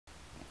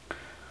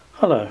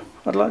Hello,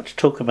 I'd like to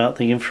talk about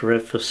the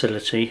infrared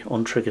facility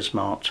on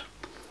Triggersmart.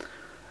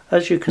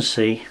 As you can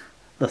see,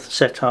 the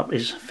setup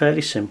is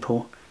fairly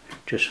simple,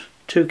 just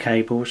two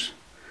cables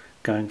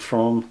going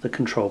from the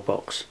control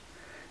box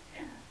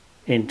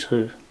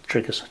into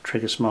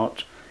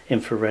Triggersmart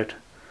infrared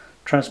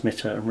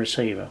transmitter and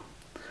receiver.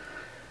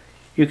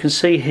 You can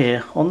see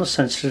here on the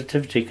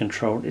sensitivity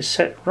control it's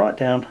set right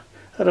down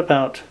at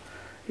about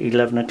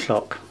 11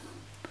 o'clock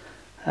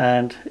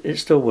and it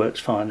still works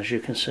fine, as you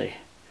can see.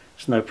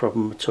 It's no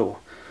problem at all.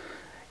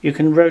 You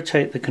can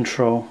rotate the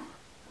control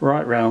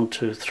right round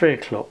to 3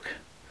 o'clock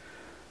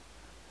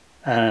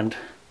and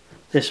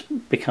this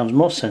becomes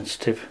more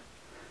sensitive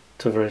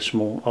to very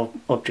small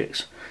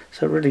objects,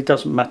 so it really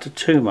doesn't matter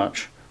too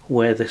much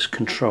where this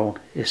control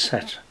is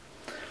set.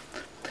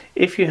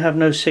 If you have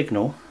no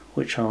signal,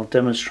 which I'll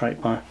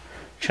demonstrate by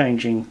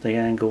changing the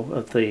angle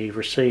of the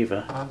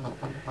receiver,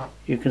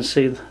 you can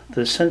see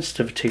the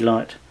sensitivity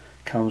light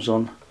comes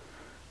on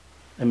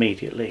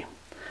immediately,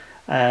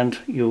 and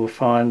you will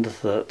find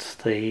that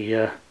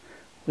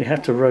we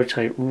have to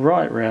rotate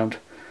right round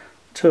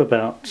to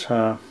about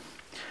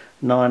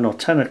 9 or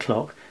 10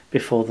 o'clock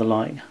before the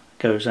light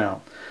goes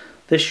out.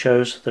 This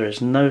shows there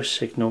is no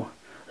signal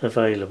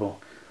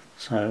available,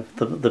 so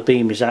the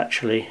beam is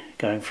actually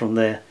going from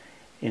there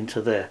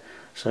into there,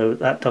 so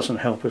that doesn't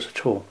help us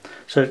at all.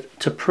 So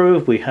to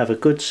prove we have a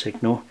good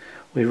signal,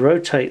 we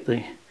rotate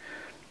the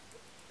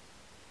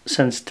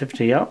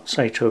sensitivity up,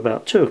 say to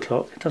about 2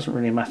 o'clock, it doesn't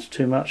really matter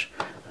too much,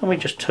 and we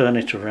just turn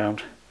it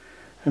around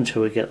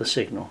until we get the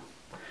signal.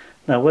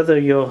 Now whether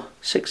you're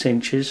 6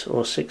 inches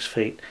or 6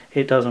 feet,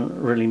 it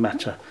doesn't really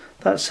matter.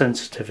 That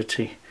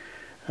sensitivity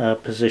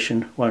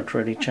position won't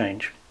really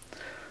change.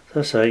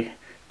 So say,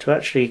 to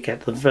actually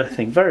get the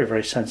thing very,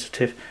 very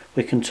sensitive,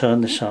 we can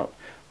turn this up.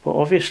 But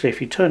obviously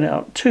if you turn it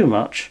up too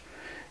much,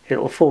 it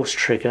will force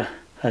trigger.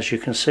 As you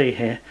can see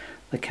here,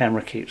 the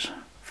camera keeps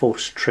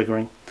force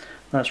triggering.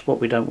 That's what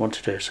we don't want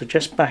to do, so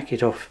just back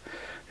it off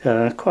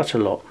quite a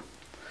lot.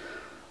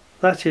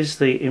 That is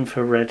the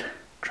infrared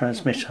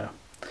transmitter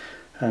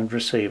and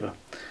receiver.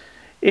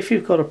 If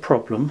you've got a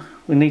problem,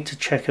 we need to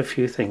check a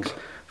few things.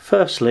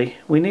 Firstly,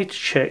 we need to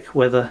check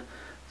whether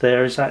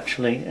there is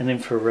actually an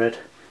infrared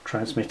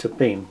transmitter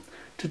beam.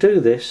 To do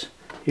this,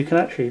 you can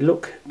actually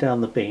look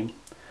down the beam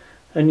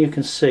and you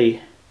can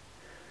see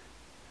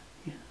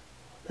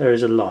there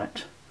is a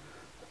light.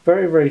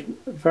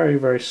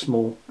 Very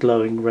small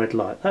glowing red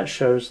light. That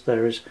shows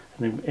there is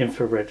an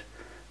infrared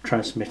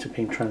transmitter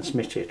being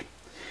transmitted.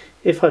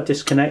 If I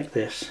disconnect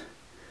this,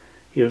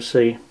 you'll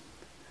see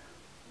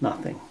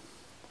nothing.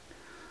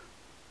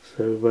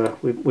 So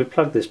we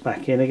plug this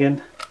back in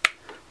again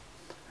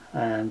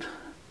and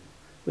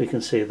we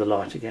can see the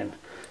light again.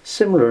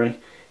 Similarly,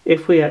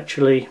 if we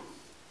actually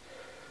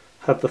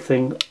have the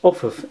thing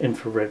off of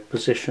infrared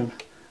position,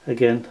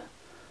 again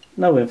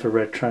no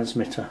infrared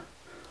transmitter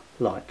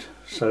light.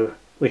 So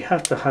we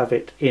have to have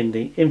it in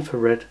the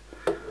infrared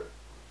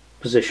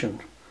position.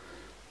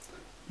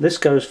 This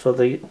goes for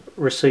the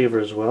receiver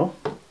as well.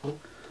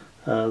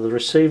 The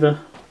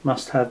receiver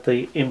must have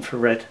the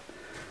infrared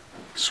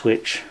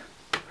switch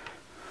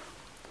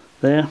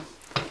there,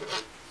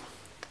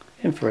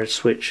 infrared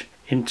switch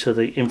into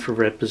the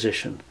infrared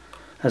position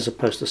as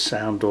opposed to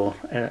sound or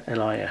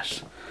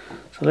LIS.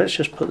 So let's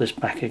just put this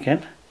back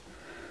again.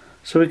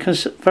 So we can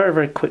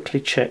very quickly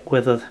check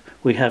whether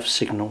we have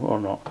signal or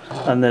not,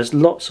 and there's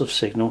lots of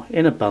signal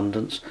in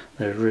abundance.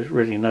 There's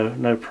really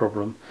no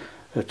problem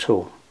at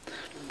all.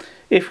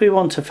 If we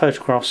want to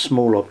photograph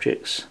small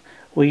objects,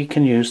 we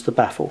can use the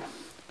baffle,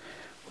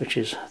 which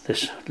is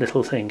this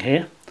little thing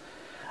here,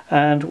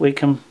 and we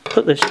can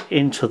put this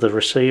into the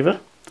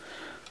receiver.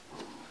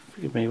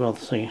 Forgive me while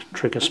the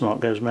Triggersmart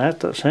goes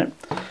mad, that's it.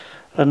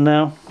 And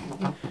now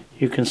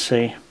you can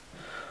see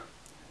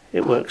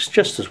it works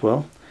just as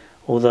well,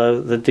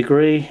 although the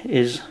degree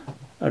is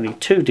only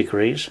 2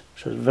 degrees,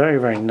 so it's a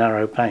very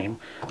narrow beam.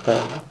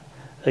 But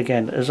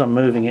again, as I'm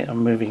moving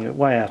it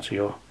way out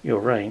of your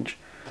range,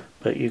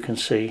 but you can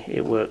see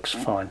it works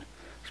fine.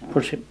 Let's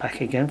put it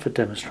back again for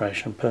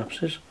demonstration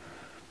purposes.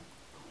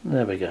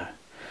 There we go.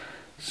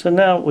 So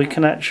now we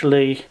can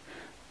actually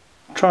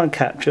try and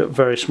capture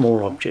very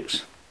small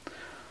objects.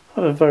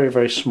 I have a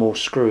very small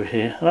screw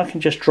here, and I can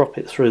just drop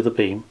it through the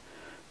beam,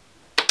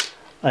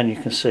 and you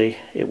can see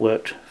it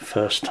worked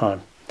first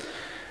time.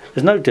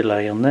 There's no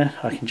delay on there.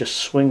 I can just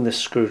swing this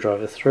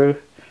screwdriver through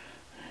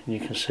and you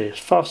can see as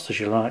fast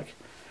as you like,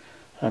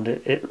 and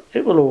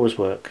it will always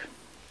work.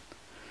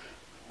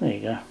 There you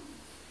go.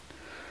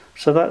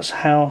 So that's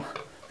how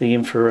the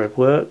infrared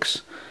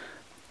works.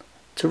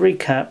 To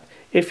recap,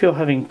 if you're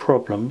having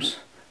problems,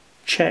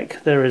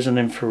 check there is an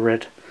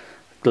infrared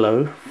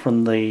glow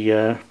from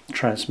the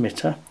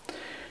transmitter.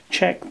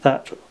 Check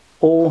that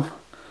all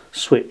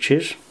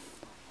switches,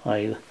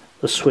 i.e.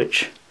 the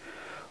switch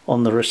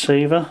on the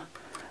receiver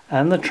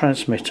and the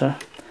transmitter,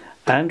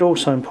 and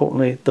also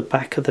importantly the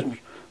back of the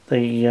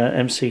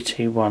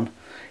MCT1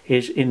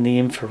 is in the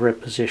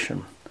infrared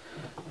position.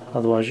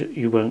 Otherwise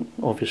you won't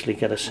obviously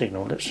get a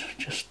signal. Let's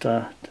just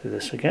do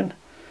this again.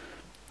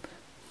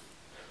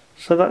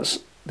 So that's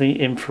the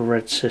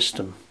infrared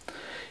system.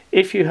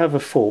 If you have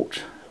a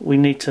fault, we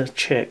need to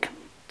check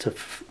to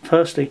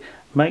firstly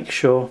make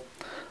sure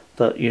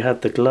that you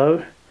have the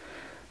glow.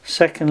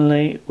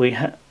 Secondly, we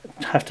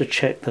have to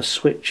check the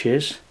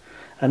switches,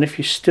 and if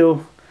you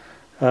still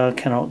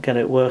cannot get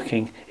it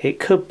working, it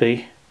could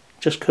be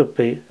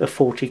a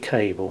faulty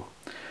cable.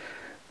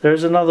 There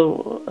is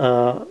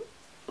another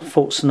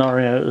fault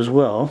scenario as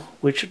well,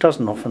 which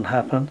doesn't often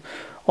happen.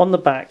 On the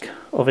back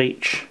of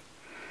each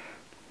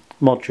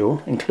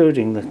module,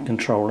 including the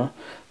controller,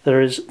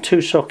 there is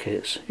 2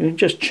 sockets. You can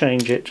just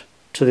change it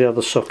to the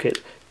other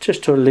socket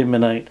just to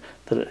eliminate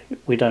that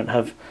we don't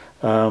have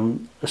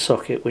a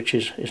socket which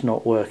is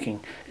not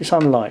working. It's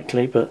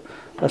unlikely, but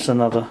that's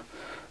another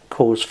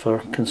cause for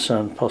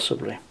concern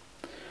possibly.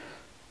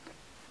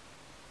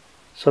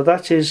 So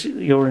that is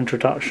your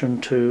introduction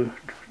to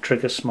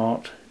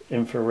Triggersmart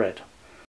infrared.